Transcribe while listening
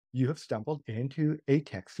you have stumbled into a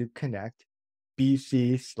TechSoup Connect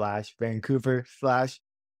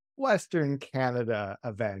BC/Vancouver/Western Canada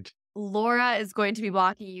event. Laura is going to be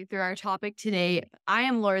walking you through our topic today. I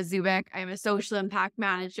am Laura Zubik. I'm a social impact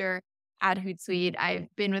manager at Hootsuite. I've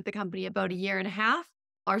been with the company about a year and a half.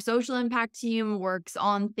 Our social impact team works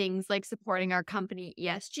on things like supporting our company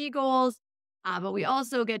ESG goals, but we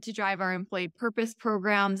also get to drive our employee purpose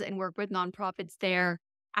programs and work with nonprofits there,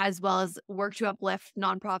 as well as work to uplift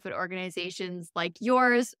nonprofit organizations like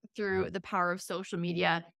yours through the power of social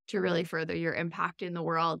media to really further your impact in the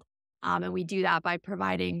world. And we do that by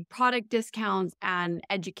providing product discounts and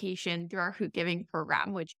education through our Hootgiving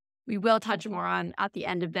program, which we will touch more on at the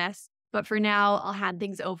end of this. But for now, I'll hand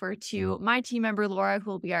things over to my team member, Laura, who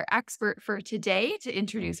will be our expert for today to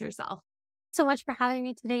introduce herself. So much for having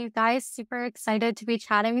me today, you guys. Super excited to be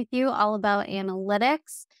chatting with you all about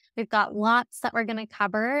analytics. We've got lots that we're going to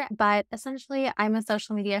cover, but essentially, I'm a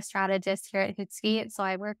social media strategist here at Hootsuite. So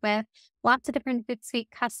I work with lots of different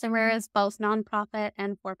Hootsuite customers, both nonprofit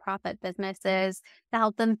and for-profit businesses, to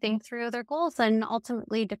help them think through their goals and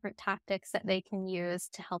ultimately different tactics that they can use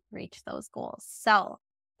to help reach those goals. So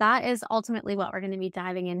that is ultimately what we're going to be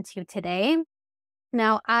diving into today.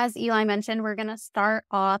 Now, as Eli mentioned, we're going to start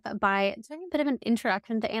off by doing a bit of an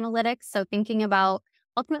introduction to analytics. So thinking about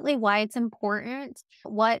ultimately why it's important,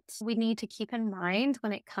 what we need to keep in mind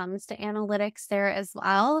when it comes to analytics there as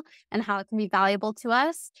well, and how it can be valuable to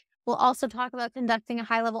us. We'll also talk about conducting a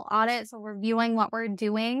high-level audit, so reviewing what we're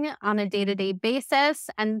doing on a day-to-day basis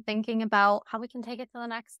and thinking about how we can take it to the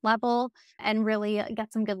next level and really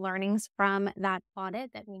get some good learnings from that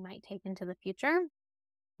audit that we might take into the future.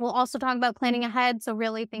 We'll also talk about planning ahead. So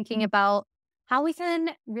really thinking about how we can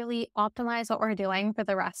really optimize what we're doing for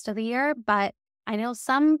the rest of the year. But I know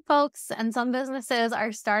some folks and some businesses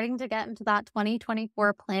are starting to get into that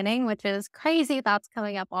 2024 planning, which is crazy. That's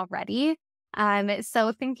coming up already.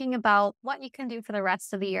 So thinking about what you can do for the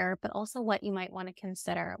rest of the year, but also what you might want to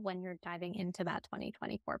consider when you're diving into that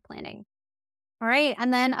 2024 planning. All right.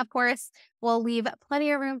 And then, of course, we'll leave plenty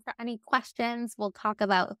of room for any questions. We'll talk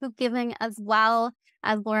about Hootgiving as well.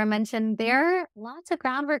 As Laura mentioned, there lots of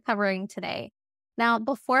ground we're covering today. Now,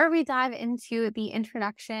 before we dive into the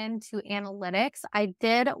introduction to analytics, I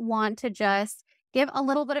did want to just give a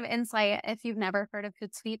little bit of insight if you've never heard of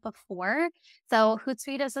Hootsuite before. So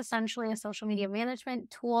Hootsuite is essentially a social media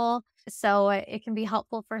management tool. So it can be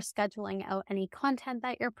helpful for scheduling out any content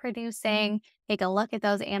that you're producing. Take a look at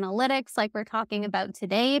those analytics like we're talking about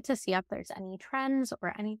today to see if there's any trends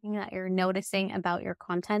or anything that you're noticing about your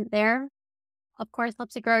content there. Of course,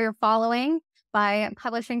 helps you grow your following by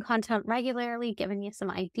publishing content regularly, giving you some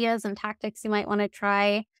ideas and tactics you might want to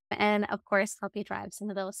try, and of course, help you drive some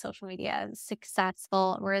of those social media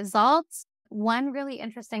successful results. One really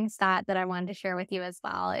interesting stat that I wanted to share with you as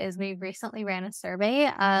well is we recently ran a survey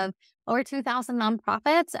of over 2,000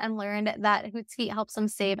 nonprofits and learned that Hootsuite helps them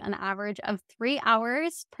save an average of 3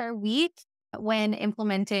 hours per week when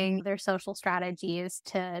implementing their social strategies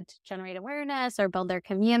to generate awareness or build their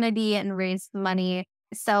community and raise money.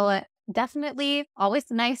 So definitely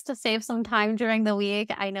always nice to save some time during the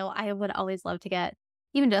week. I know I would always love to get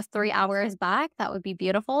even just 3 hours back. That would be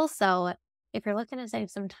beautiful. So if you're looking to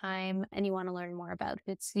save some time and you want to learn more about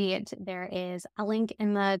Hootsuite, there is a link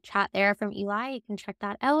in the chat there from Eli. You can check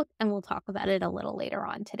that out and we'll talk about it a little later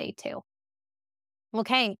on today too.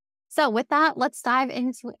 Okay. So with that, let's dive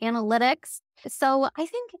into analytics. So I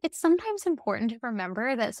think it's sometimes important to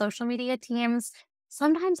remember that social media teams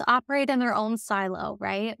sometimes operate in their own silo,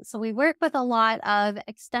 right? So we work with a lot of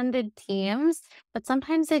extended teams, but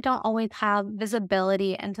sometimes they don't always have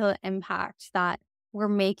visibility into the impact that we're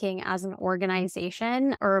making as an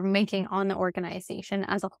organization or making on the organization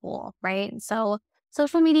as a whole, right? So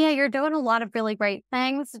social media, you're doing a lot of really great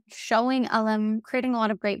things, showing them, creating a lot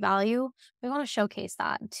of great value. We want to showcase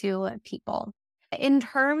that to people. In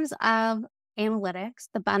terms of analytics,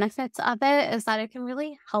 the benefits of it is that it can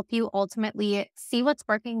really help you ultimately see what's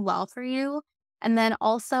working well for you, and then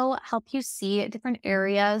also help you see different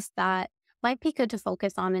areas that might be good to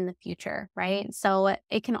focus on in the future, right? So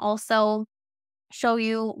it can also show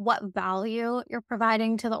you what value you're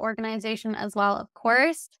providing to the organization as well, of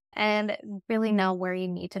course, and really know where you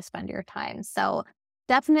need to spend your time. So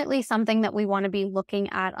definitely something that we want to be looking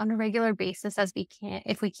at on a regular basis as we can,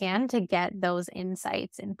 if we can, to get those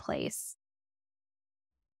insights in place.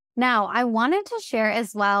 Now, I wanted to share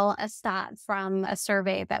as well a stat from a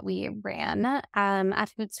survey that we ran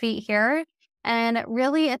at Hootsuite here. And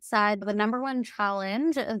really, it said the number one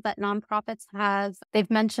challenge is that nonprofits have, they've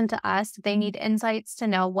mentioned to us, they need insights to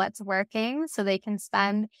know what's working so they can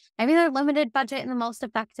spend maybe their limited budget in the most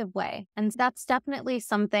effective way. And that's definitely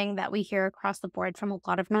something that we hear across the board from a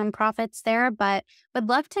lot of nonprofits there. But would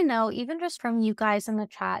love to know, even just from you guys in the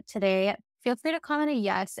chat today, feel free to comment a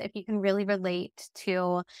yes if you can really relate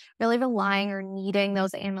to really relying or needing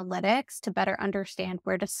those analytics to better understand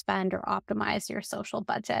where to spend or optimize your social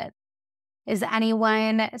budget. Is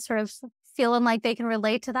anyone sort of feeling like they can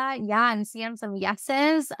relate to that? Yeah, I'm seeing some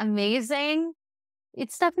yeses. Amazing.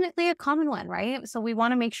 It's definitely a common one, right? So we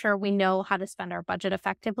want to make sure we know how to spend our budget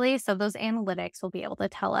effectively. So those analytics will be able to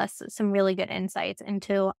tell us some really good insights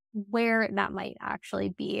into where that might actually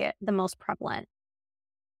be the most prevalent.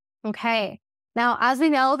 Okay. Now, as we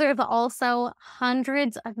know, there's also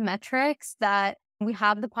hundreds of metrics that we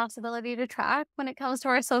have the possibility to track when it comes to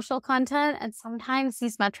our social content. And sometimes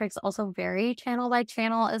these metrics also vary channel by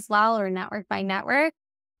channel as well, or network by network.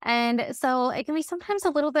 And so it can be sometimes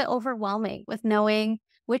a little bit overwhelming with knowing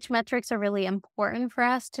which metrics are really important for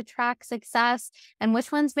us to track success and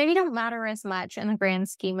which ones maybe don't matter as much in the grand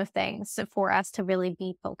scheme of things for us to really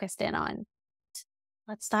be focused in on.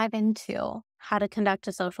 Let's dive into how to conduct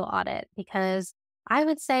a social audit, because I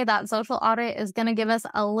would say that social audit is going to give us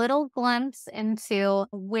a little glimpse into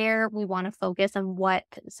where we want to focus and what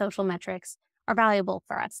social metrics are valuable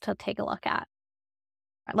for us to take a look at.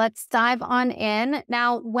 Let's dive on in.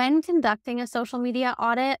 Now, when conducting a social media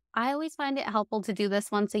audit, I always find it helpful to do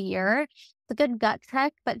this once a year. It's a good gut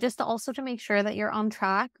check, but just also to make sure that you're on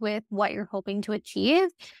track with what you're hoping to achieve.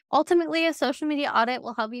 Ultimately, a social media audit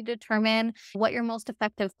will help you determine what your most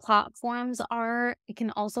effective platforms are. It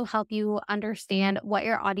can also help you understand what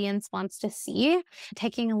your audience wants to see,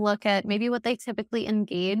 taking a look at maybe what they typically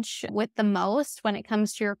engage with the most when it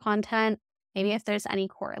comes to your content. Maybe if there's any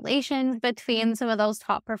correlation between some of those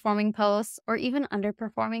top performing posts or even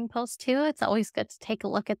underperforming posts too, it's always good to take a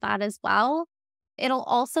look at that as well. It'll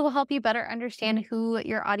also help you better understand who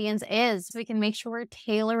your audience is. So we can make sure we're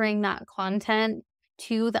tailoring that content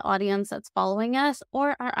to the audience that's following us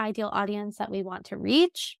or our ideal audience that we want to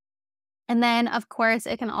reach. And then, of course,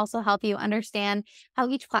 it can also help you understand how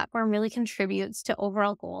each platform really contributes to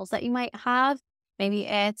overall goals that you might have. Maybe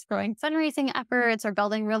it's growing fundraising efforts or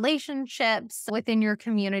building relationships within your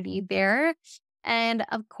community there. And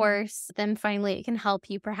of course, then finally, it can help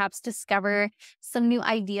you perhaps discover some new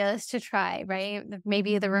ideas to try, right?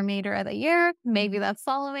 Maybe the remainder of the year, maybe the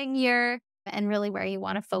following year, and really where you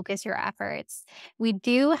want to focus your efforts. We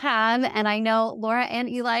do have, and I know Laura and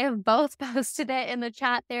Eli have both posted it in the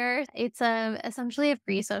chat there. It's essentially a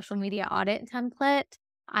free social media audit template.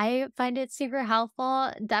 I find it super helpful,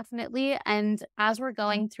 definitely. And as we're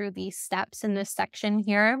going through these steps in this section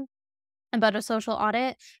here about a social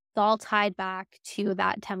audit, it's all tied back to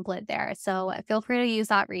that template there. So feel free to use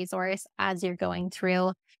that resource as you're going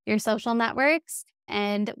through your social networks.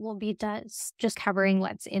 And we'll be just covering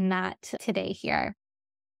what's in that today here.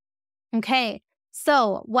 Okay.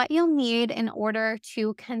 So what you'll need in order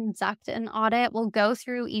to conduct an audit, we'll go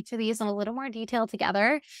through each of these in a little more detail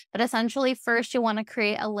together. But essentially, first, you want to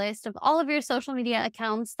create a list of all of your social media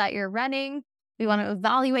accounts that you're running. We want to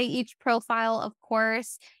evaluate each profile, of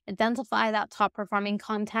course, identify that top performing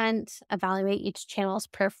content, evaluate each channel's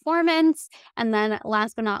performance. And then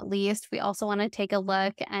last but not least, we also want to take a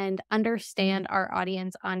look and understand our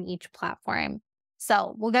audience on each platform.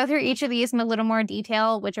 So we'll go through each of these in a little more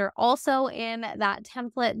detail, which are also in that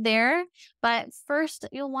template there. But first,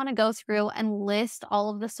 you'll want to go through and list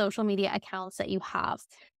all of the social media accounts that you have.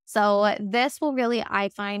 So this will really, I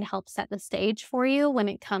find, help set the stage for you when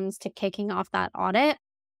it comes to kicking off that audit.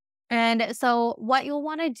 And so what you'll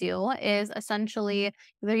want to do is essentially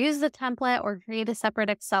either use the template or create a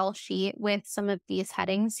separate Excel sheet with some of these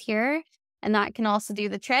headings here. And that can also do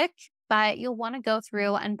the trick. But you'll want to go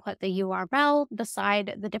through and put the URL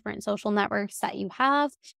beside the different social networks that you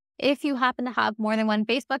have. If you happen to have more than one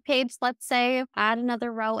Facebook page, let's say, add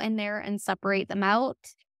another row in there and separate them out.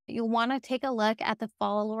 You'll want to take a look at the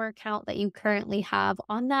follower count that you currently have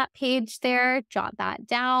on that page there, jot that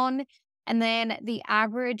down. And then the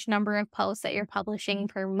average number of posts that you're publishing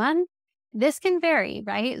per month. This can vary,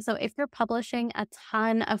 right? So if you're publishing a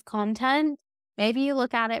ton of content, maybe you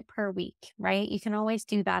look at it per week, right? You can always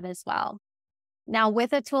do that as well. Now,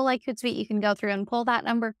 with a tool like Hootsuite, you can go through and pull that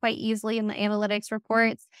number quite easily in the analytics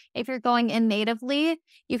reports. If you're going in natively,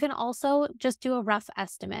 you can also just do a rough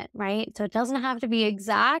estimate, right? So it doesn't have to be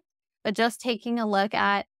exact, but just taking a look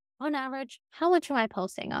at, on average, how much am I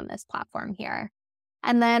posting on this platform here?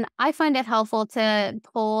 And then I find it helpful to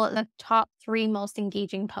pull the top 3 most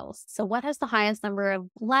engaging posts. So, what has the highest number of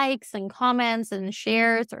likes and comments and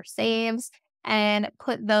shares or saves, and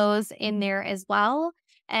put those in there as well.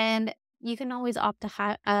 And you can always opt to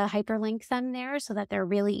hyperlink them there so that they're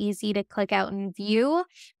really easy to click out and view.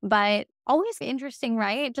 But always interesting,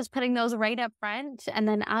 right? Just putting those right up front. And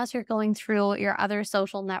then as you're going through your other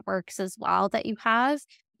social networks as well that you have,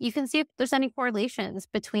 you can see if there's any correlations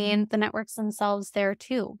between the networks themselves there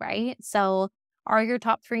too, right? So, are your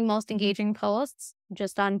top 3 most engaging posts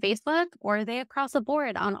just on Facebook, or are they across the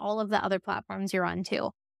board on all of the other platforms you're on too?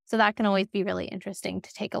 So, that can always be really interesting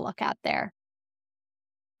to take a look at there.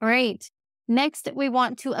 All right. Next, we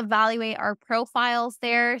want to evaluate our profiles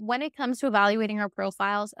there. When it comes to evaluating our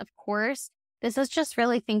profiles, of course, this is just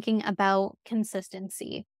really thinking about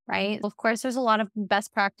consistency, right? Of course, there's a lot of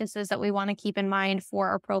best practices that we want to keep in mind for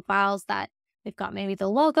our profiles, that we've got maybe the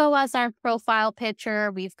logo as our profile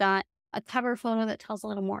picture. We've got a cover photo that tells a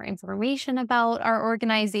little more information about our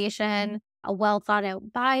organization, a well thought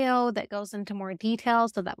out bio that goes into more detail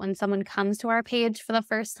so that when someone comes to our page for the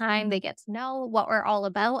first time, they get to know what we're all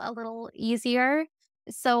about a little easier.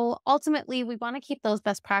 So ultimately, we want to keep those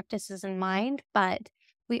best practices in mind, but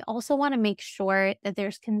we also want to make sure that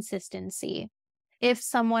there's consistency. If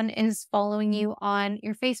someone is following you on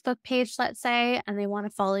your Facebook page, let's say, and they want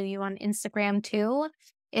to follow you on Instagram too,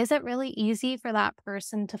 is it really easy for that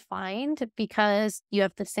person to find because you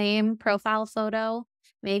have the same profile photo?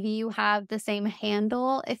 Maybe you have the same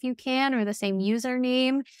handle if you can, or the same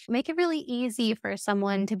username. Make it really easy for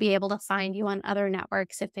someone to be able to find you on other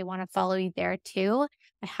networks if they want to follow you there too,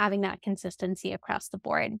 by having that consistency across the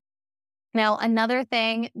board. Now, another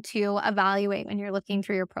thing to evaluate when you're looking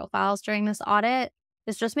through your profiles during this audit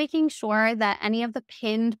is just making sure that any of the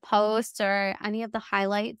pinned posts or any of the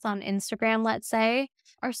highlights on Instagram, let's say,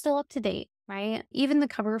 are still up to date, right? Even the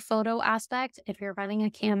cover photo aspect, if you're running a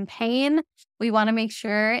campaign, we want to make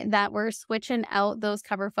sure that we're switching out those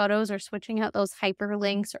cover photos or switching out those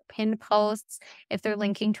hyperlinks or pinned posts if they're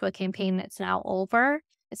linking to a campaign that's now over.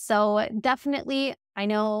 So definitely, I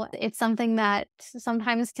know it's something that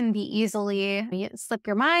sometimes can be easily, you slip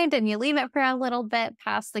your mind and you leave it for a little bit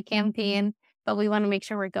past the campaign, but we want to make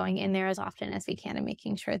sure we're going in there as often as we can and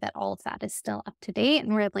making sure that all of that is still up to date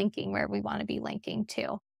and we're linking where we want to be linking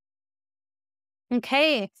to.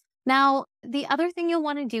 Okay. Now, the other thing you'll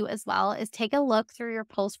want to do as well is take a look through your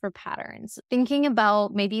posts for patterns, thinking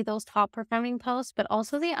about maybe those top performing posts, but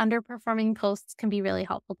also the underperforming posts can be really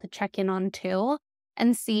helpful to check in on too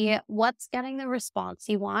and see what's getting the response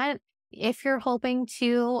you want. If you're hoping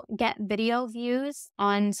to get video views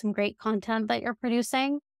on some great content that you're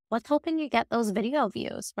producing, what's helping you get those video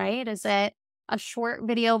views, right? Is it a short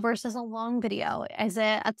video versus a long video? Is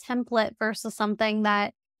it a template versus something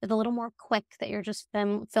that is a little more quick that you're just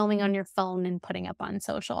filming on your phone and putting up on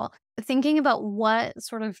social? Thinking about what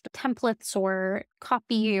sort of templates or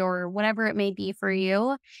copy or whatever it may be for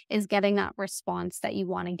you is getting that response that you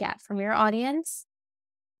want to get from your audience.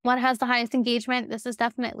 What has the highest engagement? This is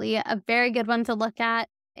definitely a very good one to look at.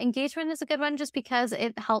 Engagement is a good one just because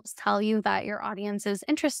it helps tell you that your audience is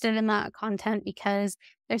interested in that content because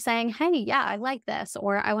they're saying, hey, yeah, I like this,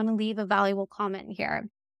 or I want to leave a valuable comment here.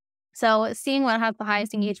 So seeing what has the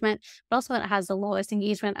highest engagement, but also what has the lowest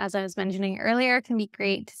engagement, as I was mentioning earlier, can be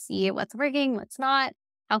great to see what's working, what's not.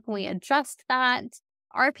 How can we adjust that?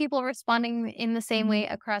 Are people responding in the same way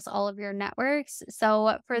across all of your networks?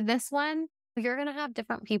 So for this one, you're going to have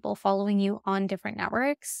different people following you on different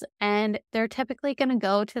networks, and they're typically going to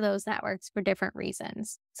go to those networks for different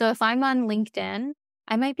reasons. So if I'm on LinkedIn,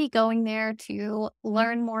 I might be going there to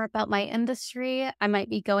learn more about my industry. I might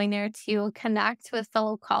be going there to connect with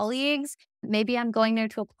fellow colleagues. Maybe I'm going there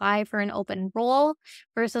to apply for an open role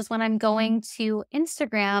versus when I'm going to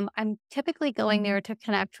Instagram, I'm typically going there to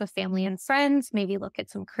connect with family and friends, maybe look at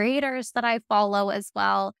some creators that I follow as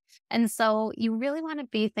well. And so you really want to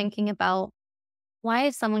be thinking about, why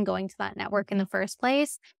is someone going to that network in the first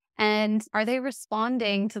place? And are they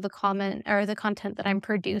responding to the comment or the content that I'm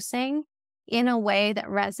producing in a way that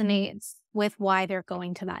resonates with why they're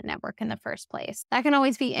going to that network in the first place? That can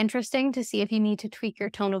always be interesting to see if you need to tweak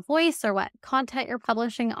your tone of voice or what content you're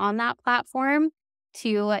publishing on that platform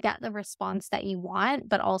to get the response that you want,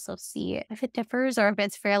 but also see if it differs or if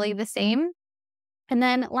it's fairly the same. And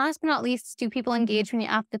then last but not least, do people engage when you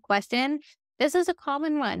ask the question? This is a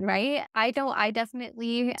common one, right? I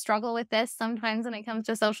definitely struggle with this sometimes when it comes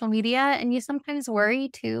to social media. And you sometimes worry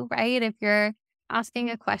too, right? If you're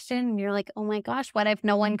asking a question and you're like, oh my gosh, what if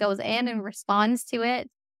no one goes in and responds to it?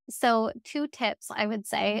 So, two tips I would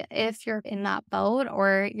say if you're in that boat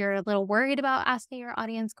or you're a little worried about asking your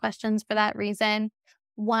audience questions for that reason.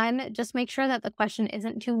 One, just make sure that the question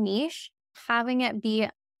isn't too niche, having it be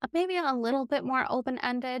maybe a little bit more open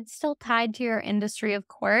ended, still tied to your industry, of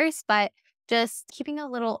course, but just keeping a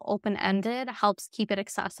little open ended helps keep it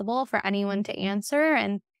accessible for anyone to answer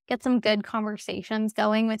and get some good conversations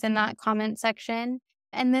going within that comment section.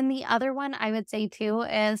 And then the other one I would say too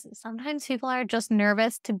is sometimes people are just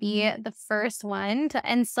nervous to be the first one to,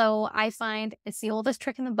 and so I find it's the oldest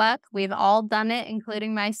trick in the book. We've all done it,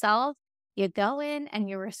 including myself. You go in and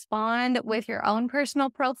you respond with your own personal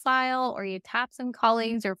profile, or you tap some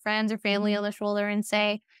colleagues or friends or family on the shoulder and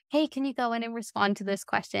say, "Hey, can you go in and respond to this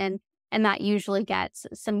question?" And that usually gets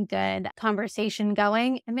some good conversation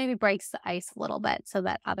going and maybe breaks the ice a little bit so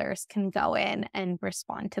that others can go in and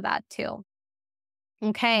respond to that too.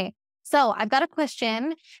 Okay. So I've got a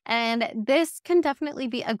question, and this can definitely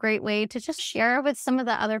be a great way to just share with some of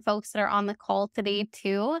the other folks that are on the call today,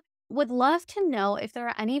 too. Would love to know if there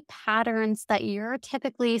are any patterns that you're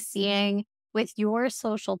typically seeing with your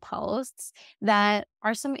social posts that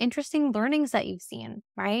are some interesting learnings that you've seen,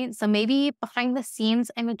 right? So maybe behind the scenes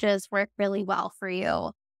images work really well for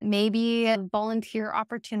you. Maybe volunteer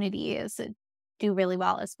opportunities do really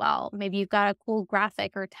well as well. Maybe you've got a cool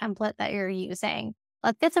graphic or template that you're using.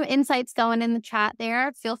 Let's get some insights going in the chat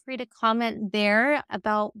there. Feel free to comment there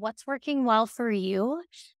about what's working well for you,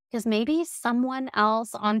 because maybe someone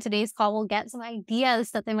else on today's call will get some ideas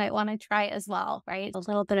that they might want to try as well, right? A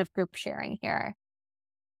little bit of group sharing here.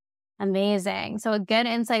 Amazing. So a good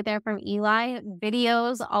insight there from Eli.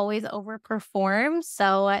 Videos always overperform.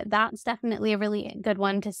 So that's definitely a really good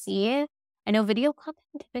one to see. I know video content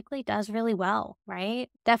typically does really well, right?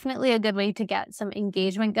 Definitely a good way to get some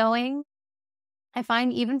engagement going. I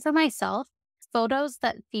find even for myself, photos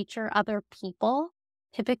that feature other people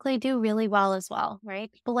typically do really well as well,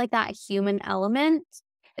 right? People like that human element.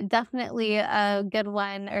 Definitely a good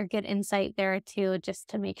one or good insight there too, just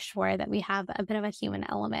to make sure that we have a bit of a human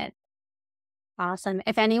element. Awesome.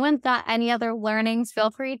 If anyone's got any other learnings,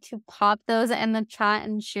 feel free to pop those in the chat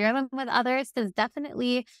and share them with others, because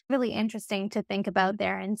definitely really interesting to think about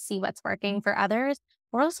there and see what's working for others,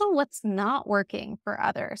 or also what's not working for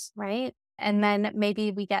others, right? And then maybe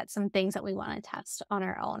we get some things that we want to test on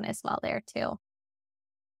our own as well there too.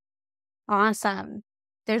 Awesome.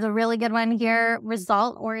 There's a really good one here,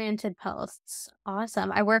 result-oriented posts.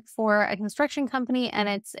 Awesome. I work for a construction company, and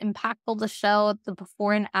it's impactful to show the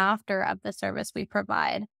before and after of the service we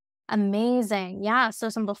provide. Amazing. Yeah. So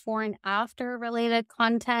some before and after related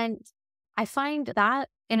content. I find that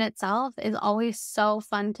in itself is always so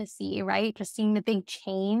fun to see, right? Just seeing the big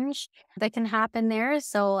change that can happen there.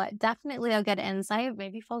 So definitely a good insight.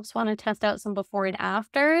 Maybe folks want to test out some before and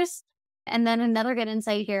afters. And then another good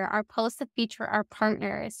insight here, our posts that feature our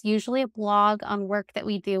partners, usually a blog on work that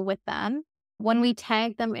we do with them. When we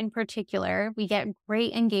tag them in particular, we get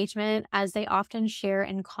great engagement as they often share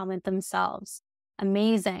and comment themselves.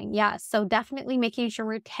 Amazing. Yeah. So definitely making sure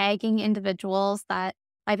we're tagging individuals that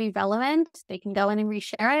might be relevant. They can go in and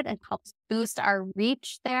reshare it and helps boost our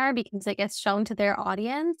reach there because it gets shown to their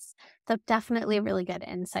audience. So definitely a really good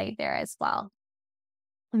insight there as well.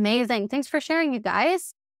 Amazing. Thanks for sharing, you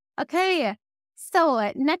guys. Okay.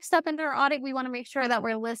 So next up in our audit, we want to make sure that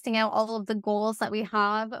we're listing out all of the goals that we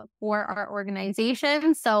have for our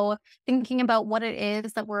organization. So thinking about what it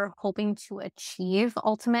is that we're hoping to achieve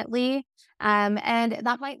ultimately. And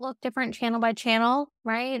that might look different channel by channel,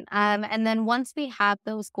 right? And then once we have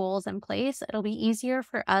those goals in place, it'll be easier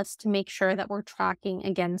for us to make sure that we're tracking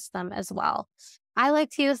against them as well. I like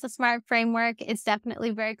to use the SMART framework. It's definitely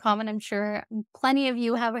very common. I'm sure plenty of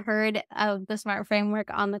you have heard of the SMART framework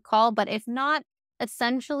on the call, but if not,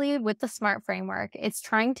 essentially with the SMART framework, it's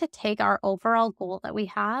trying to take our overall goal that we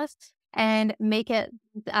have and make it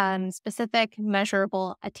specific,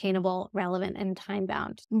 measurable, attainable, relevant, and time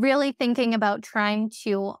bound. Really thinking about trying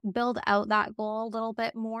to build out that goal a little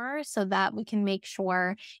bit more so that we can make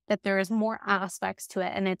sure that there is more aspects to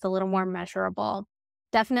it and it's a little more measurable.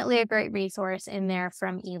 Definitely a great resource in there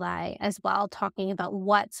from Eli as well, talking about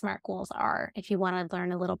what SMART goals are if you want to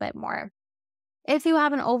learn a little bit more. If you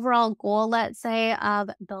have an overall goal, let's say, of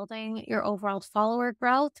building your overall follower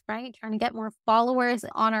growth, right? Trying to get more followers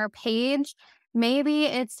on our page, maybe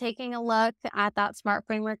it's taking a look at that SMART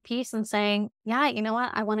framework piece and saying, yeah, you know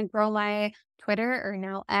what? I want to grow my Twitter or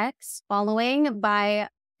now X following by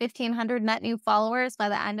 1,500 net new followers by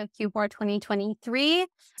the end of Q4 2023.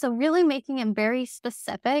 So really making it very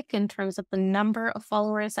specific in terms of the number of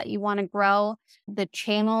followers that you want to grow, the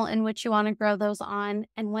channel in which you want to grow those on,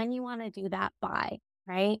 and when you want to do that by,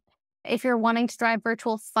 right? If you're wanting to drive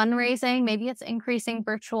virtual fundraising, maybe it's increasing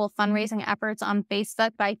virtual fundraising efforts on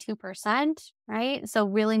Facebook by 2%, right? So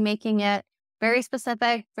really making it very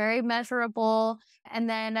specific, very measurable. And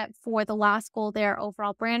then for the last goal there,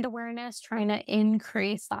 overall brand awareness, trying to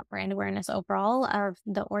increase that brand awareness overall of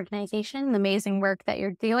the organization, the amazing work that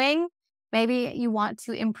you're doing. Maybe you want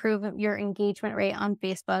to improve your engagement rate on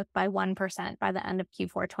Facebook by 1% by the end of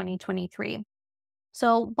Q4 2023.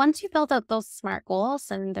 So once you build out those SMART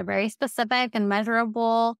goals and they're very specific and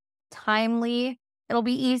measurable, timely, it'll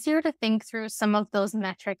be easier to think through some of those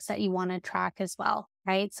metrics that you want to track as well,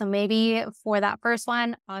 right? So maybe for that first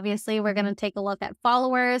one, obviously we're going to take a look at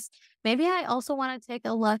followers. Maybe I also want to take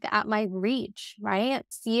a look at my reach, right?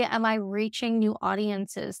 See, am I reaching new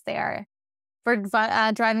audiences there? For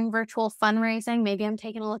driving virtual fundraising, maybe I'm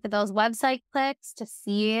taking a look at those website clicks to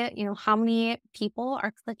see, how many people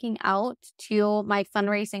are clicking out to my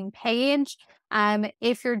fundraising page.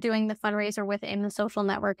 If you're doing the fundraiser within the social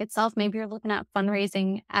network itself, maybe you're looking at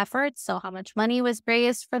fundraising efforts. So how much money was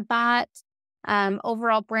raised for that?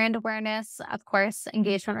 Overall brand awareness, of course,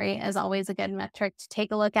 engagement rate is always a good metric to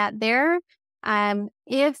take a look at there.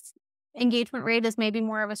 If engagement rate is maybe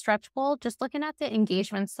more of a stretch goal, just looking at the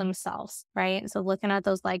engagements themselves, right? So looking at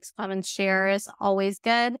those likes, comments, shares, always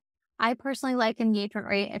good. I personally like engagement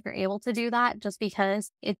rate if you're able to do that, just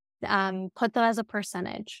because it put that as a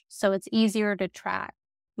percentage. So it's easier to track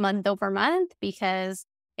month over month, because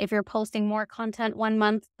if you're posting more content one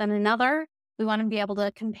month than another, we want to be able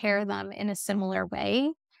to compare them in a similar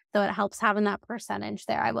way. So it helps having that percentage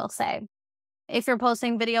there, I will say. If you're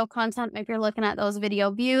posting video content, maybe you're looking at those video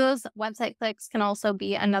views. Website clicks can also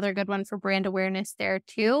be another good one for brand awareness there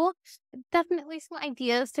too. Definitely some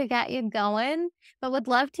ideas to get you going, but would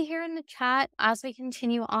love to hear in the chat as we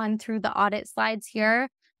continue on through the audit slides here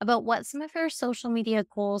about what some of your social media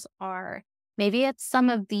goals are. Maybe it's some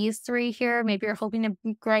of these three here. Maybe you're hoping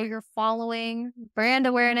to grow your following, brand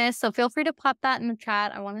awareness. So feel free to pop that in the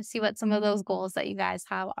chat. I want to see what some of those goals that you guys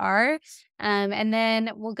have are. And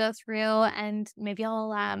then we'll go through and maybe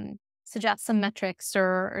I'll suggest some metrics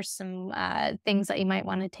or some things that you might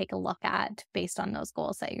want to take a look at based on those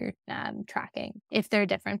goals that you're tracking, if they're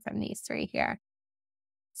different from these three here.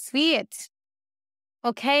 Sweet.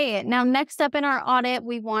 Okay, now next up in our audit,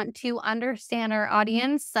 we want to understand our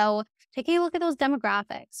audience. So taking a look at those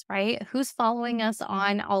demographics, right? Who's following us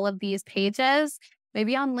on all of these pages?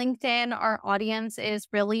 Maybe on LinkedIn, our audience is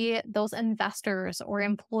really those investors or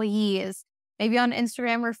employees. Maybe on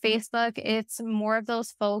Instagram or Facebook, it's more of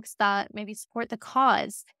those folks that maybe support the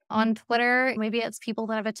cause. On Twitter, maybe it's people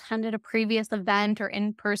that have attended a previous event or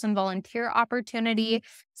in-person volunteer opportunity.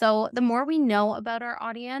 So the more we know about our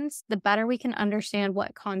audience, the better we can understand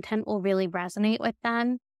what content will really resonate with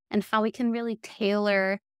them and how we can really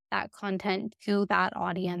tailor that content to that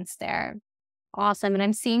audience there. Awesome. And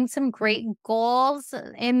I'm seeing some great goals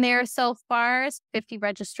in there so far. 50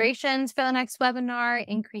 registrations for the next webinar,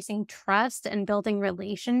 increasing trust and building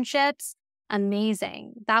relationships.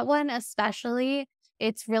 Amazing. That one especially,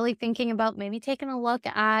 it's really thinking about maybe taking a look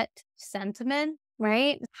at sentiment,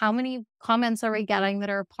 right? How many comments are we getting that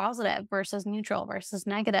are positive versus neutral versus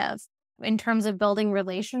negative? In terms of building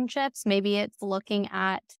relationships, maybe it's looking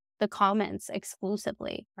at the comments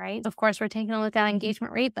exclusively, right? Of course, we're taking a look at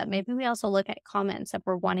engagement rate, but maybe we also look at comments if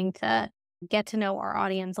we're wanting to get to know our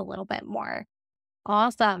audience a little bit more.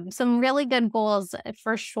 Awesome. Some really good goals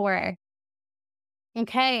for sure.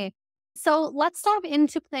 Okay. So let's dive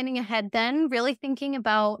into planning ahead then, really thinking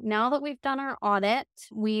about now that we've done our audit,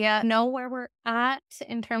 we know where we're at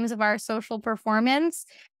in terms of our social performance.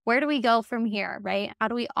 Where do we go from here, right? How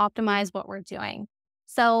do we optimize what we're doing?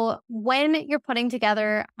 So when you're putting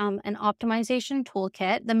together an optimization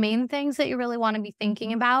toolkit, the main things that you really want to be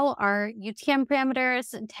thinking about are UTM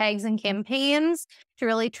parameters, tags, and campaigns to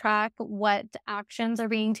really track what actions are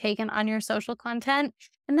being taken on your social content.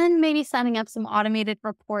 And then maybe setting up some automated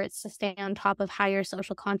reports to stay on top of how your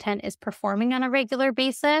social content is performing on a regular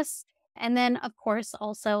basis. And then, of course,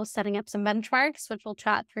 also setting up some benchmarks, which we'll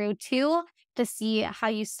chat through too, to see how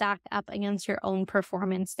you stack up against your own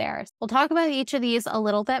performance there. We'll talk about each of these a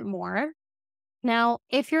little bit more. Now,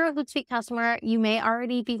 if you're a Hootsuite customer, you may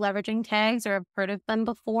already be leveraging tags or have heard of them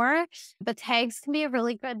before, but tags can be a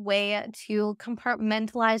really good way to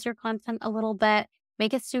compartmentalize your content a little bit,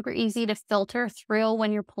 make it super easy to filter through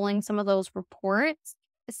when you're pulling some of those reports.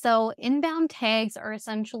 So inbound tags are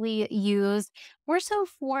essentially used more so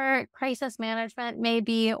for crisis management,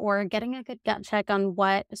 maybe, or getting a good gut check on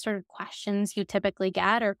what sort of questions you typically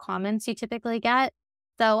get or comments you typically get.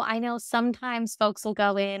 So I know sometimes folks will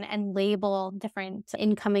go in and label different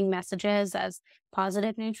incoming messages as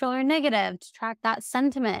positive, neutral, or negative to track that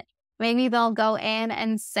sentiment. Maybe they'll go in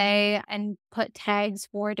and say and put tags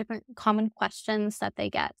for different common questions that they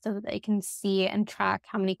get so that they can see and track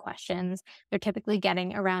how many questions they're typically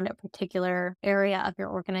getting around a particular area of your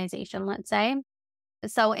organization, let's say.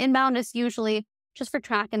 So inbound is usually just for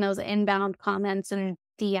tracking those inbound comments and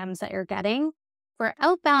DMs that you're getting. For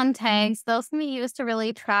outbound tags, those can be used to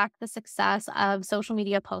really track the success of social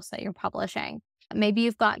media posts that you're publishing. Maybe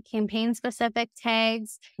you've got campaign specific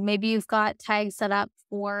tags. Maybe you've got tags set up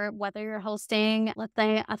for whether you're hosting, let's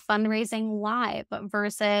say, a fundraising live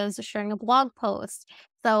versus sharing a blog post.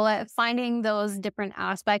 So finding those different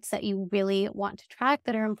aspects that you really want to track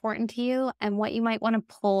that are important to you and what you might want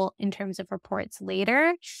to pull in terms of reports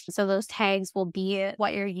later. So those tags will be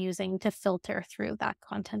what you're using to filter through that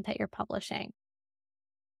content that you're publishing.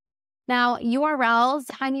 Now, URLs,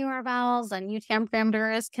 tiny URLs and UTM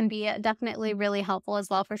parameters can be definitely really helpful as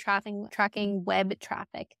well for tracking web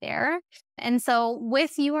traffic there. And so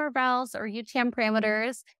with URLs or UTM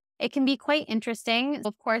parameters, it can be quite interesting.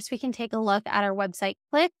 Of course, we can take a look at our website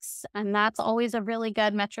clicks, and that's always a really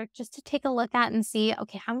good metric just to take a look at and see,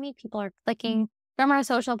 okay, how many people are clicking from our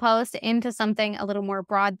social post into something a little more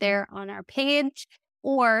broad there on our page.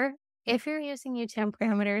 Or if you're using UTM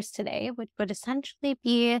parameters today, which would essentially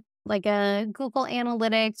be like a Google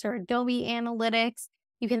Analytics or Adobe Analytics,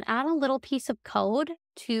 you can add a little piece of code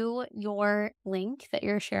to your link that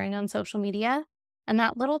you're sharing on social media. And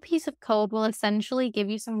that little piece of code will essentially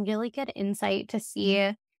give you some really good insight to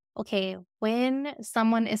see, okay, when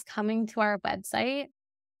someone is coming to our website,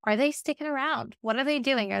 are they sticking around? What are they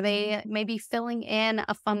doing? Are they maybe filling in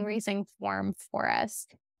a fundraising form for us?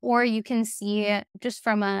 Or you can see just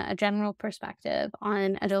from a general perspective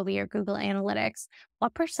on Adobe or Google Analytics,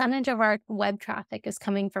 what percentage of our web traffic is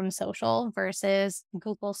coming from social versus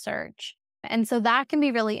Google search. And so that can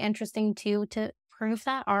be really interesting too, to prove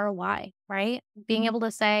that ROI, right? Being able to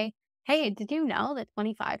say, hey, did you know that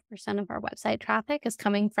 25% of our website traffic is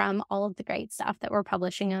coming from all of the great stuff that we're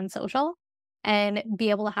publishing on social? And be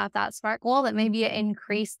able to have that SMART goal that maybe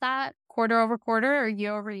increase that quarter over quarter or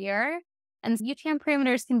year over year. And UTM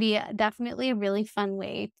parameters can be definitely a really fun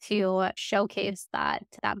way to showcase that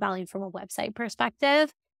value from a website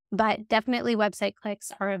perspective. But definitely website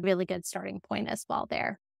clicks are a really good starting point as well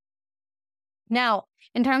there. Now,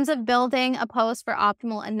 in terms of building a post for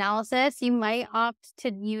optimal analysis, you might opt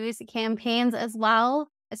to use campaigns as well.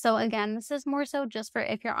 So again, this is more so just for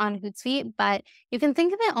if you're on Hootsuite, but you can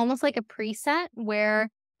think of it almost like a preset where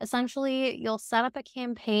essentially you'll set up a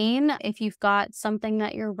campaign if you've got something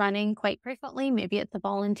that you're running quite frequently. Maybe it's a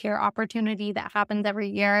volunteer opportunity that happens every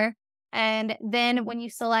year. And then when you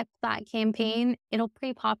select that campaign, it'll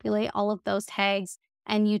pre-populate all of those tags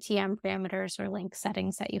and UTM parameters or link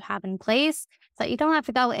settings that you have in place. So you don't have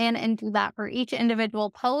to go in and do that for each individual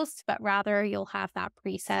post, but rather you'll have that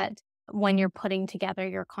preset when you're putting together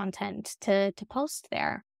your content to post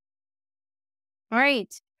there. All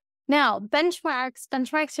right. Now, benchmarks.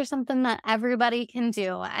 Benchmarks are something that everybody can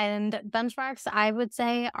do. And benchmarks, I would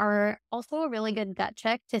say, are also a really good gut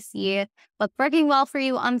check to see what's working well for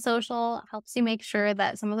you on social, helps you make sure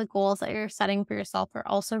that some of the goals that you're setting for yourself are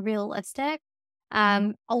also realistic.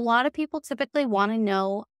 A lot of people typically want to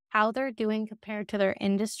know how they're doing compared to their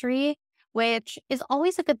industry, which is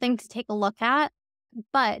always a good thing to take a look at.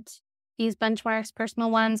 But these benchmarks,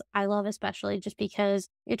 personal ones, I love especially just because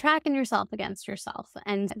you're tracking yourself against yourself.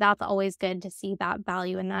 And that's always good to see that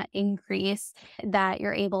value and that increase that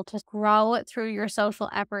you're able to grow through your social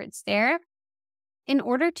efforts there. In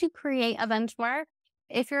order to create a benchmark,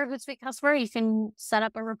 if you're a Hootsuite customer, you can set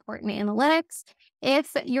up a report in analytics.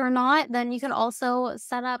 If you're not, then you can also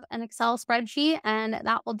set up an Excel spreadsheet and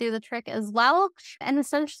that will do the trick as well. And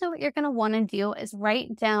essentially what you're going to want to do is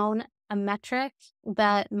write down a metric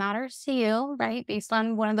that matters to you, right? Based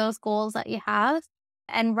on one of those goals that you have,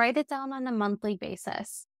 and write it down on a monthly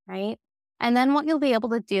basis, right? And then what you'll be able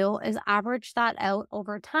to do is average that out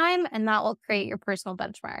over time, and that will create your personal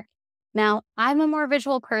benchmark. Now, I'm a more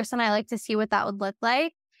visual person. I like to see what that would look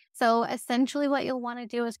like. So essentially what you'll want to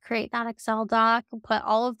do is create that Excel doc, put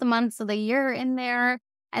all of the months of the year in there,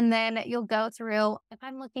 and then you'll go through, if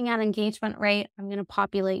I'm looking at engagement rate, I'm going to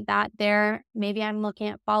populate that there. Maybe I'm looking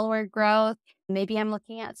at follower growth. Maybe I'm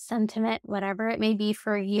looking at sentiment, whatever it may be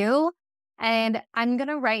for you. And I'm going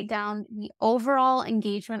to write down the overall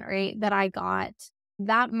engagement rate that I got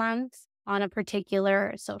that month on a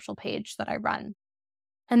particular social page that I run.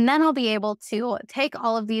 And then I'll be able to take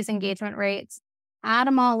all of these engagement rates, add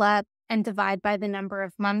them all up, and divide by the number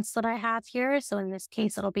of months that I have here. So in this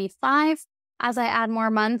case, it'll be 5. As I add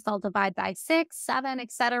more months, I'll divide by 6, 7,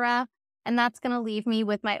 etc. And that's going to leave me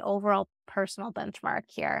with my overall personal benchmark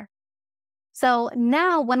here. So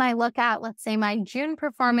now when I look at, let's say, my June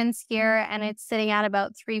performance here and it's sitting at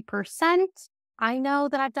about 3%, I know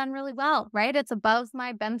that I've done really well, right? It's above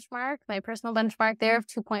my benchmark, my personal benchmark there of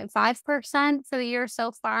 2.5% for the year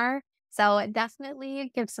so far. So it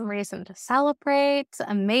definitely gives some reason to celebrate.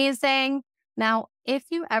 Amazing. Now, if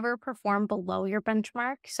you ever perform below your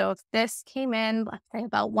benchmark, so if this came in, let's say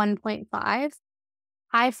about 1.5,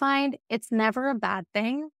 I find it's never a bad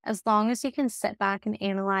thing as long as you can sit back and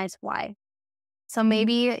analyze why. So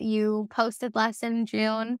maybe you posted less in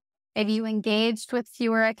June. Maybe you engaged with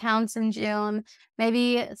fewer accounts in June.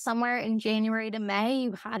 Maybe somewhere in January to May,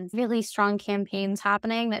 you had really strong campaigns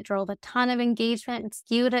happening that drove a ton of engagement and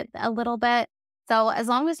skewed it a little bit. So as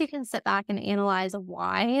long as you can sit back and analyze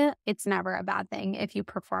why, it's never a bad thing if you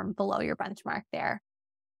perform below your benchmark there.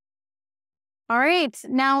 All right.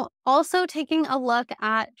 Now, also taking a look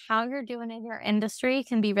at how you're doing in your industry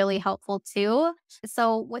can be really helpful too.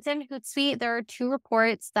 So within Hootsuite, there are two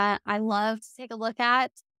reports that I love to take a look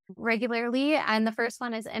at regularly. And the first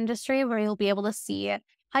one is industry, where you'll be able to see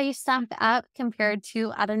how you stack up compared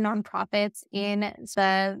to other nonprofits in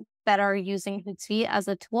the that are using Hootsuite as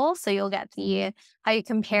a tool. So you'll get the how you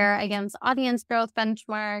compare against audience growth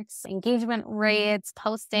benchmarks, engagement rates,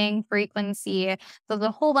 posting frequency. So there's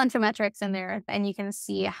a whole bunch of metrics in there, and you can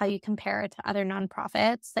see how you compare it to other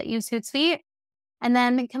nonprofits that use Hootsuite. And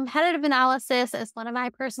then competitive analysis is one of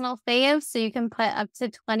my personal faves. So you can put up to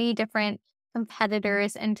 20 different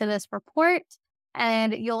competitors into this report,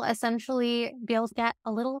 and you'll essentially be able to get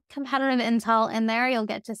a little competitive intel in there. You'll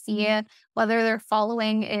get to see whether their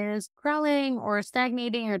following is growing or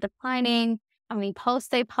stagnating or declining, how many posts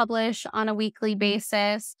they publish on a weekly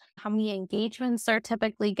basis, how many engagements they're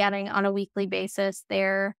typically getting on a weekly basis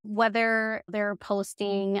there, whether they're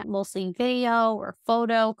posting mostly video or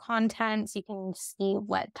photo content. So you can see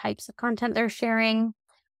what types of content they're sharing,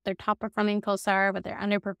 their top performing posts are, what their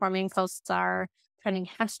underperforming posts are, trending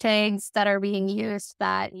hashtags that are being used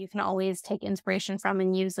that you can always take inspiration from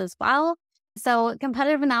and use as well. So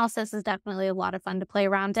competitive analysis is definitely a lot of fun to play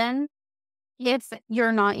around in. If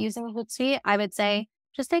you're not using Hootsuite, I would say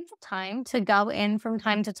just take the time to go in from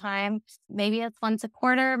time to time. Maybe it's once a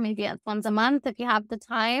quarter, maybe it's once a month if you have the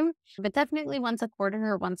time, but definitely once a quarter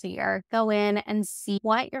or once a year. Go in and see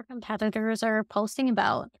what your competitors are posting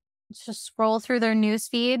about. Just scroll through their news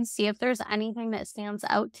feed, see if there's anything that stands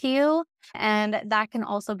out to you. And that can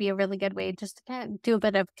also be a really good way just to kind of do a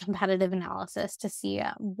bit of competitive analysis to see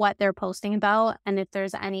what they're posting about and if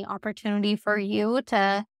there's any opportunity for you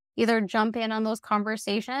to either jump in on those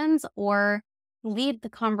conversations or lead the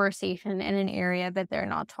conversation in an area that they're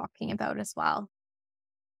not talking about as well.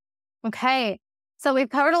 Okay. So we've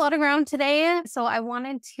covered a lot of ground today. So I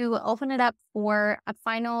wanted to open it up for a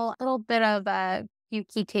final little bit of a few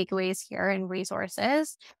key takeaways here and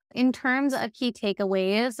resources. In terms of key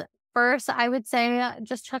takeaways, first, I would say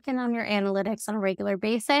just check in on your analytics on a regular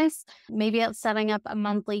basis. Maybe it's setting up a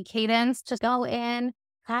monthly cadence to go in,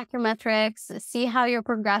 track your metrics, see how you're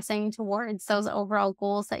progressing towards those overall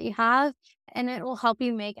goals that you have. And it will help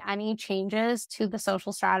you make any changes to the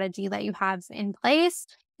social strategy that you have in place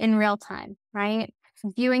in real time, right?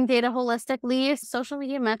 Viewing data holistically, social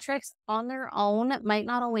media metrics on their own might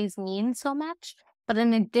not always mean so much, but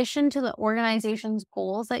in addition to the organization's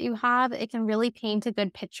goals that you have, it can really paint a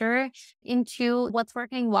good picture into what's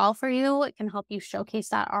working well for you. It can help you showcase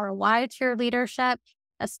that ROI to your leadership,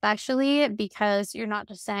 especially because you're not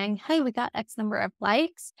just saying, hey, we got X number of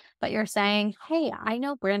likes, but you're saying, hey, I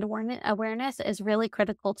know brand awareness is really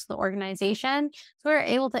critical to the organization. So we're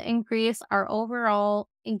able to increase our overall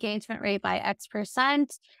engagement rate by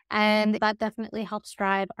X%. And that definitely helps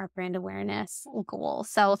drive our brand awareness goal.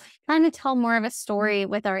 So trying to tell more of a story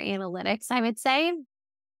with our analytics, I would say.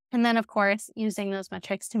 And then, of course, using those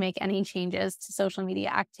metrics to make any changes to social media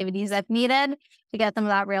activities if needed to get them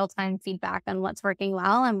that real-time feedback on what's working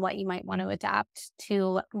well and what you might want to adapt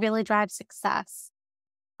to really drive success.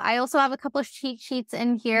 I also have a couple of cheat sheets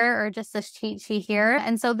in here, or just this cheat sheet here.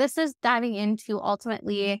 And so this is diving into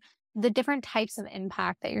ultimately the different types of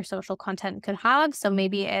impact that your social content could have. So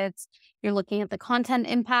maybe it's you're looking at the content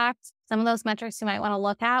impact. Some of those metrics you might want to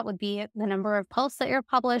look at would be the number of posts that you're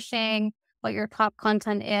publishing, what your top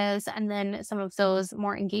content is, and then some of those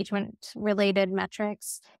more engagement related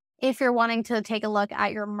metrics. If you're wanting to take a look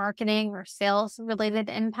at your marketing or sales related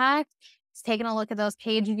impact, it's taking a look at those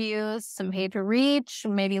page views, some page reach,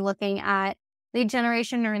 maybe looking at lead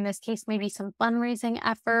generation, or in this case, maybe some fundraising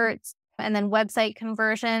efforts, and then website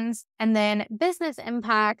conversions. And then business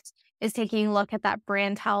impact is taking a look at that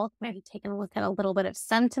brand health, maybe taking a look at a little bit of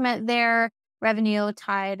sentiment there, revenue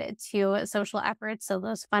tied to social efforts, so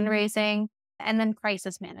those fundraising, and then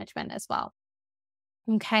crisis management as well.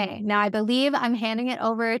 Okay, now I believe I'm handing it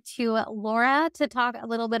over to Laura to talk a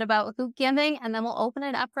little bit about Hootgiving, and then we'll open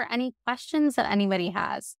it up for any questions that anybody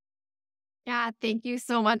has. Yeah, thank you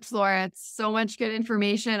so much, Laura. It's so much good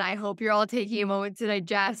information. I hope you're all taking a moment to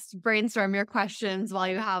digest, brainstorm your questions while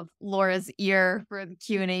you have Laura's ear for the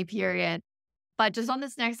Q&A period. But just on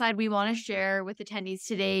this next slide, we want to share with attendees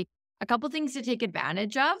today a couple things to take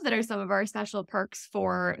advantage of that are some of our special perks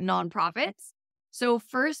for nonprofits. So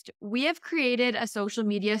first, we have created a social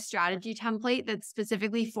media strategy template that's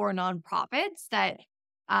specifically for nonprofits that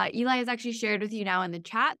Eli has actually shared with you now in the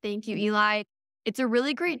chat. Thank you, Eli. It's a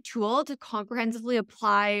really great tool to comprehensively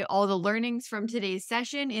apply all the learnings from today's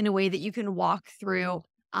session in a way that you can walk through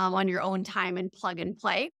on your own time and plug and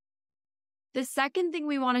play. The second thing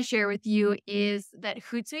we want to share with you is that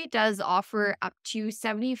Hootsuite does offer up to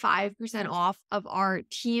 75% off of our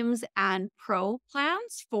Teams and Pro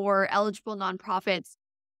plans for eligible nonprofits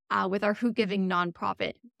with our Hootgiving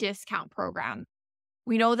nonprofit discount program.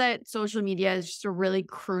 We know that social media is just a really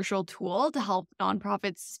crucial tool to help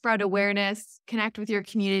nonprofits spread awareness, connect with your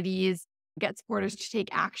communities, get supporters to take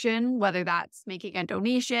action, whether that's making a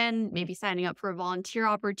donation, maybe signing up for a volunteer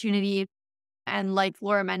opportunity. And like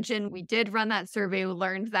Laura mentioned, we did run that survey. We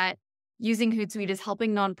learned that using Hootsuite is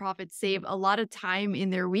helping nonprofits save a lot of time in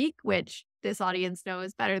their week, which this audience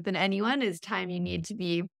knows better than anyone is time you need to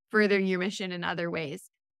be furthering your mission in other ways.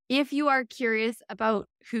 If you are curious about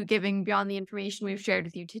Hootgiving beyond the information we've shared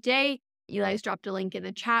with you today, Eli's dropped a link in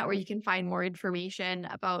the chat where you can find more information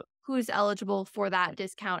about who's eligible for that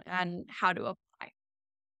discount and how to apply.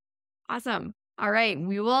 Awesome. All right,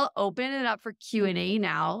 we will open it up for Q&A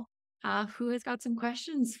now. Who has got some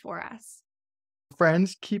questions for us?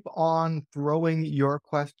 Friends, keep on throwing your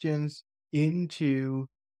questions into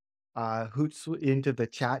Hootsuite into the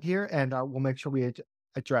chat here, and we'll make sure we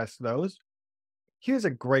address those. Here's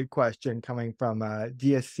a great question coming from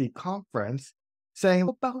DSC conference saying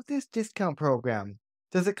about this discount program.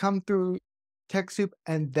 Does it come through TechSoup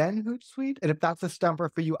and then Hootsuite? And if that's a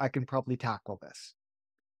stumper for you, I can probably tackle this.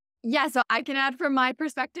 Yeah, so I can add from my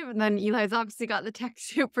perspective, and then Eli's obviously got the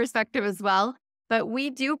TechSoup perspective as well. But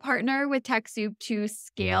we do partner with TechSoup to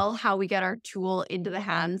scale how we get our tool into the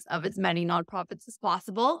hands of as many nonprofits as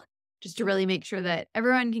possible, just to really make sure that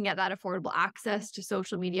everyone can get that affordable access to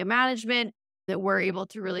social media management, that we're able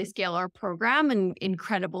to really scale our program in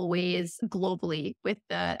incredible ways globally with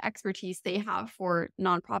the expertise they have for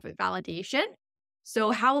nonprofit validation.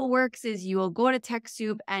 So how it works is you will go to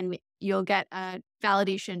TechSoup and you'll get a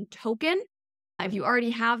validation token. If you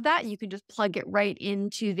already have that, you can just plug it right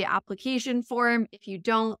into the application form. If you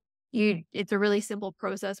don't, it's a really simple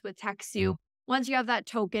process with TechSoup. Once you have that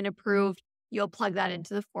token approved, you'll plug that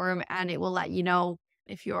into the form and it will let you know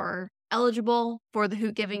if you're eligible for the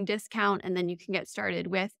Hootgiving discount. And then you can get started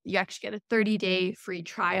with, you actually get a 30-day free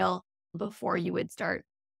trial before you would start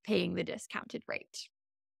paying the discounted rate.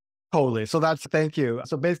 Totally. So thank you.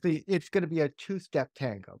 So basically, it's going to be a two-step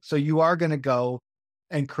tango. So you are going to go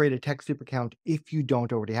and create a TechSoup account if you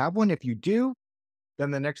don't already have one. If you do,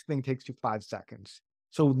 then the next thing takes you 5 seconds.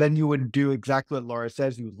 So then you would do exactly what Laura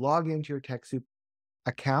says. You log into your TechSoup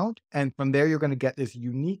account, and from there, you're going to get this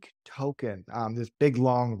unique token, this big,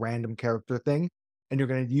 long, random character thing. And you're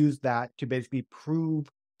going to use that to basically prove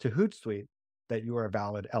to Hootsuite that you are a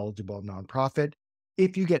valid, eligible nonprofit.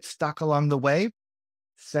 If you get stuck along the way,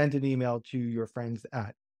 send an email to your friends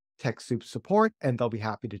at TechSoup support, and they'll be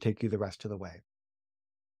happy to take you the rest of the way.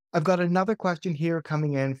 I've got another question here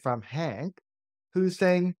coming in from Hank, who's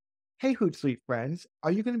saying, hey, Hootsuite friends,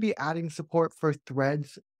 are you going to be adding support for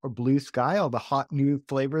Threads or Blue Sky, all the hot new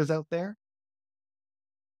flavors out there?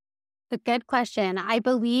 A good question. I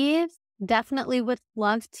believe definitely would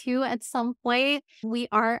love to at some point. We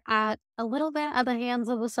are at a little bit at the hands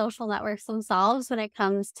of the social networks themselves when it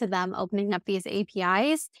comes to them opening up these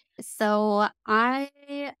APIs. So I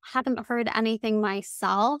haven't heard anything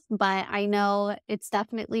myself, but I know it's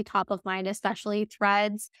definitely top of mind, especially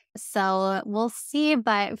Threads. So we'll see,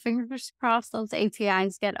 but fingers crossed those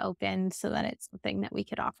APIs get opened so that it's something that we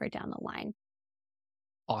could offer down the line.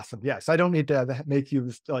 Awesome. Yes, I don't need to make you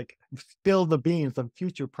like spill the beans on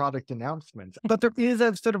future product announcements. But there is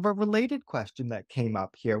a sort of a related question that came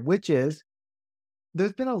up here, which is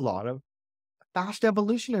there's been a lot of fast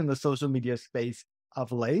evolution in the social media space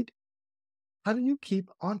of late. How do you keep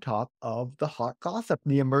on top of the hot gossip,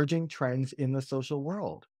 the emerging trends in the social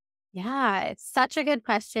world? Yeah, it's such a good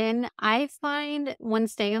question. I find when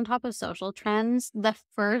staying on top of social trends, the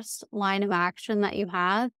first line of action that you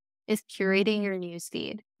have is curating your news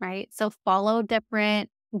feed, right? So follow different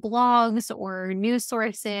blogs or news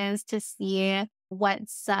sources to see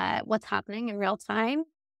what's happening in real time.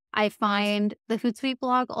 I find the Hootsuite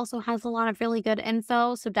blog also has a lot of really good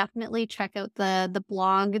info. So definitely check out the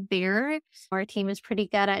blog there. Our team is pretty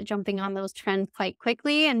good at jumping on those trends quite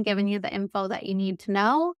quickly and giving you the info that you need to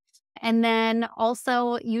know. And then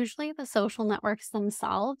also, usually the social networks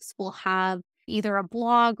themselves will have either a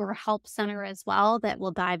blog or a help center as well that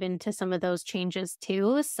will dive into some of those changes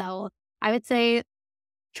too. So I would say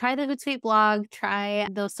try the Hootsuite blog, try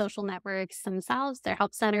those social networks themselves, their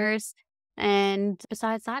help centers. And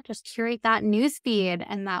besides that, just curate that news feed,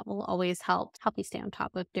 and that will always help you stay on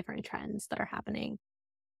top of different trends that are happening.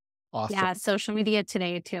 Yeah, Awesome. social media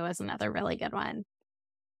today too is another really good one.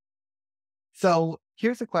 So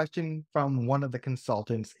here's a question from one of the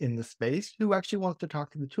consultants in the space who actually wants to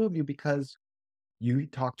talk to the two of you because you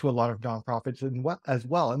talk to a lot of nonprofits and what as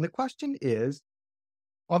well. And the question is,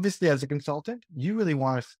 obviously, as a consultant, you really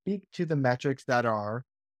want to speak to the metrics that are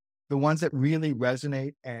the ones that really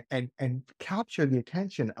resonate and capture the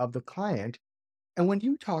attention of the client. And when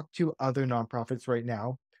you talk to other nonprofits right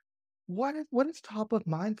now, what is top of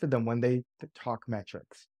mind for them when they talk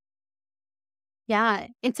metrics? Yeah,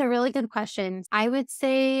 it's a really good question. I would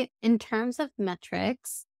say, in terms of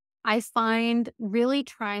metrics, I find really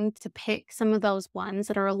trying to pick some of those ones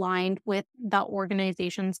that are aligned with the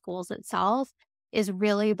organization's goals itself is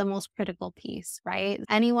really the most critical piece, right?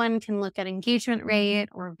 Anyone can look at engagement rate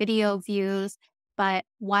or video views, but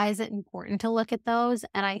why is it important to look at those?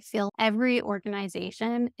 And I feel every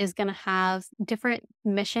organization is going to have different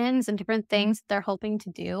missions and different things they're hoping to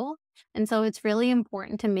do. And so it's really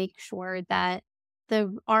important to make sure that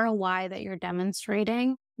the ROI that you're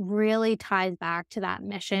demonstrating really ties back to that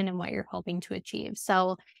mission and what you're hoping to achieve.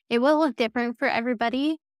 So it will look different for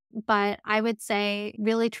everybody, but I would say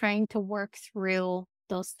really trying to work through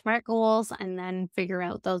those SMART goals and then figure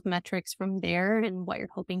out those metrics from there and what you're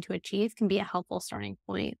hoping to achieve can be a helpful starting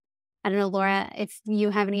point. I don't know, Laura, if you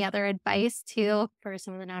have any other advice too for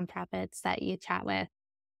some of the nonprofits that you chat with.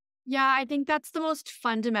 Yeah, I think that's the most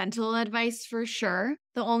fundamental advice for sure.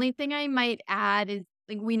 The only thing I might add is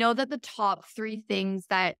like we know that the top three things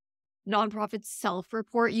that nonprofits self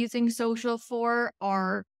report using social for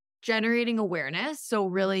are generating awareness. So,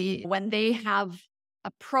 really, when they have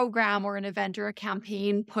a program or an event or a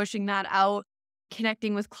campaign, pushing that out,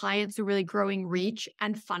 connecting with clients, so really growing reach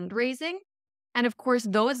and fundraising. And of course,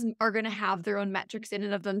 those are going to have their own metrics in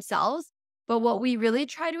and of themselves. But what we really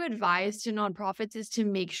try to advise to nonprofits is to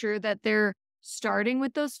make sure that they're starting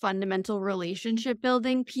with those fundamental relationship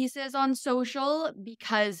building pieces on social.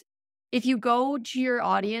 Because if you go to your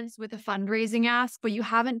audience with a fundraising ask, but you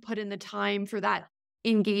haven't put in the time for that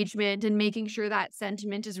engagement and making sure that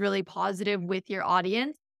sentiment is really positive with your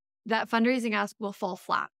audience, that fundraising ask will fall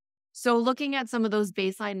flat. So looking at some of those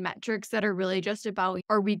baseline metrics that are really just about,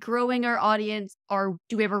 are we growing our audience? Or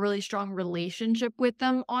do we have a really strong relationship with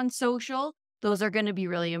them on social? Those are going to be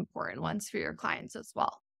really important ones for your clients as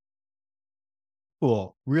well.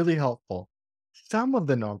 Cool. Really helpful. Some of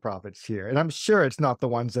the nonprofits here, and I'm sure it's not the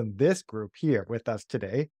ones in this group here with us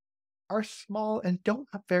today, are small and don't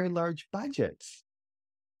have very large budgets.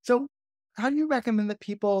 So, how do you recommend that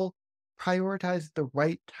people prioritize the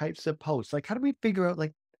right types of posts? Like, how do we figure out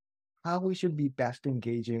like how we should be best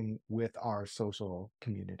engaging with our social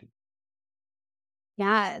community?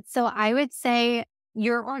 Yeah. So I would say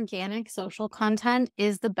your organic social content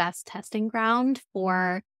is the best testing ground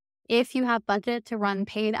for if you have budget to run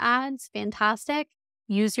paid ads, fantastic.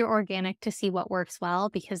 Use your organic to see what works well,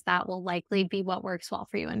 because that will likely be what works well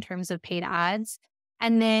for you in terms of paid ads.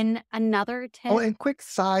 And then another Oh, tip. and quick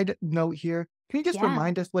side note here. Can you just Yeah.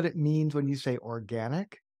 remind us what it means when you say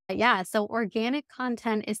organic? Yeah. So organic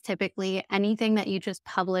content is typically anything that you just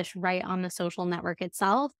publish right on the social network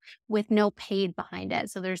itself with no paid behind it.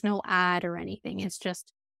 So there's no ad or anything. It's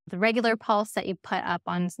just the regular posts that you put up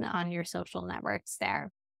on your social networks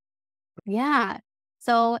there. Yeah.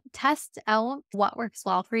 So test out what works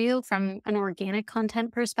well for you from an organic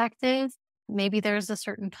content perspective. Maybe there's a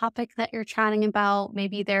certain topic that you're chatting about.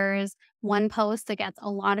 Maybe there's one post that gets a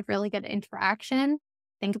lot of really good interaction.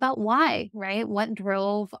 Think about why, right? What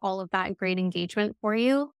drove all of that great engagement for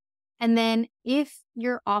you? And then if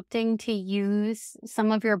you're opting to use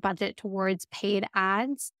some of your budget towards paid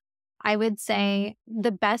ads, I would say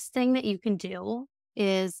the best thing that you can do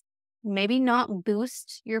is maybe not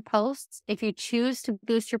boost your posts. If you choose to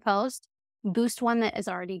boost your post, boost one that is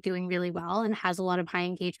already doing really well and has a lot of high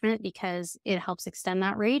engagement because it helps extend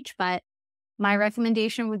that reach. But my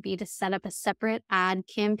recommendation would be to set up a separate ad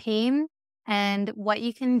campaign. And what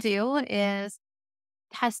you can do is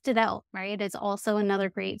test it out, right? It's also another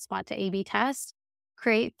great spot to A B test.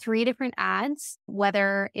 create 3 different ads,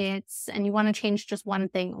 whether it's, and you want to change just one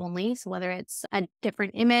thing only. So whether it's a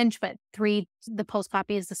different image, but the post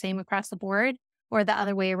copy is the same across the board, or the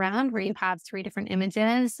other way around where you have 3 different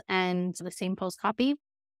images and the same post copy,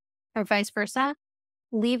 or vice versa.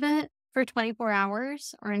 Leave it for 24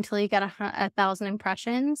 hours or until you get 1,000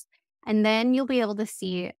 impressions. And then you'll be able to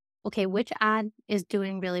see, okay, which ad is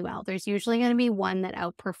doing really well. There's usually going to be one that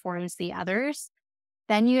outperforms the others.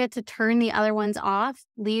 Then you get to turn the other ones off,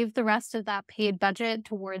 leave the rest of that paid budget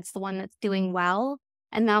towards the one that's doing well.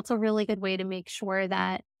 And that's a really good way to make sure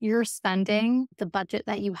that you're spending the budget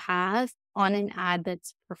that you have on an ad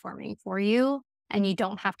that's performing for you. And you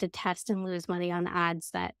don't have to test and lose money on ads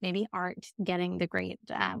that maybe aren't getting the great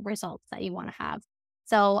results that you want to have.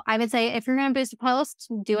 So I would say if you're going to boost a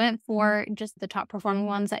post, do it for just the top performing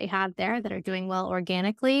ones that you have there that are doing well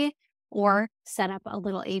organically, or set up a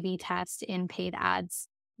little A/B test in paid ads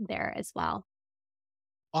there as well.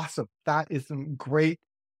 Awesome. That is some great,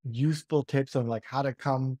 useful tips on like how to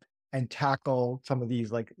come and tackle some of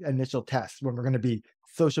these like initial tests when we're going to be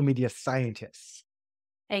social media scientists.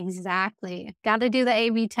 Exactly. Got to do the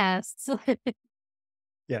A/B tests.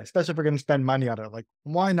 Yeah, especially if we're going to spend money on it. Like,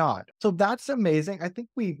 why not? So that's amazing. I think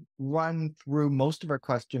we've run through most of our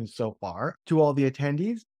questions so far. To all the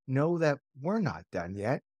attendees, know that we're not done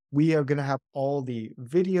yet. We are going to have all the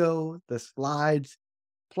video, the slides,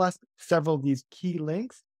 plus several of these key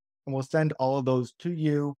links, and we'll send all of those to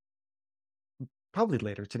you probably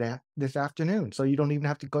later today, this afternoon. So you don't even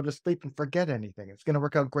have to go to sleep and forget anything. It's going to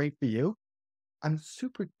work out great for you. I'm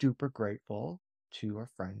super duper grateful to our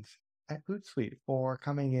friends at Hootsuite for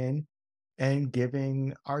coming in and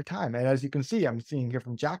giving our time. And as you can see, I'm seeing here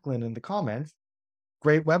from Jacqueline in the comments,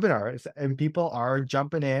 great webinars, and people are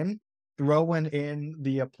jumping in, throwing in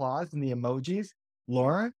the applause and the emojis.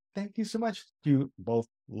 Laura, thank you so much to both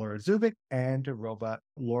Laura Zubik and to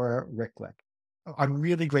Laura Rychlik. I'm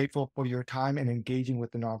really grateful for your time and engaging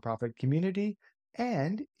with the nonprofit community.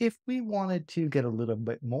 And if we wanted to get a little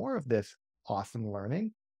bit more of this awesome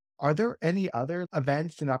learning, are there any other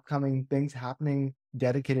events and upcoming things happening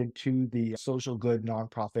dedicated to the social good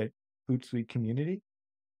nonprofit Hootsuite community?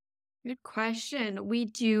 Good question. We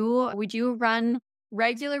do run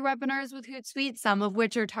regular webinars with Hootsuite, some of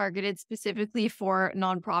which are targeted specifically for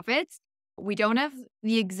nonprofits. We don't have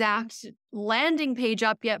the exact landing page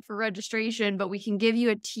up yet for registration, but we can give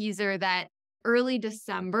you a teaser that early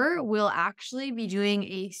December, we'll actually be doing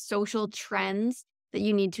a social trends that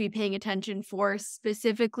you need to be paying attention for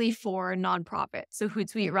specifically for nonprofits. So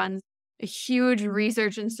Hootsuite runs a huge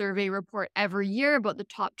research and survey report every year about the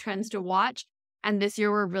top trends to watch. And this year,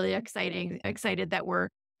 we're really excited that we're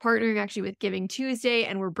partnering actually with Giving Tuesday,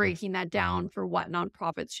 and we're breaking that down for what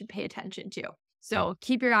nonprofits should pay attention to. So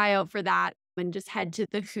keep your eye out for that and just head to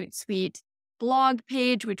the Hootsuite blog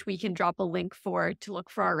page, which we can drop a link for to look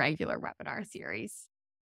for our regular webinar series.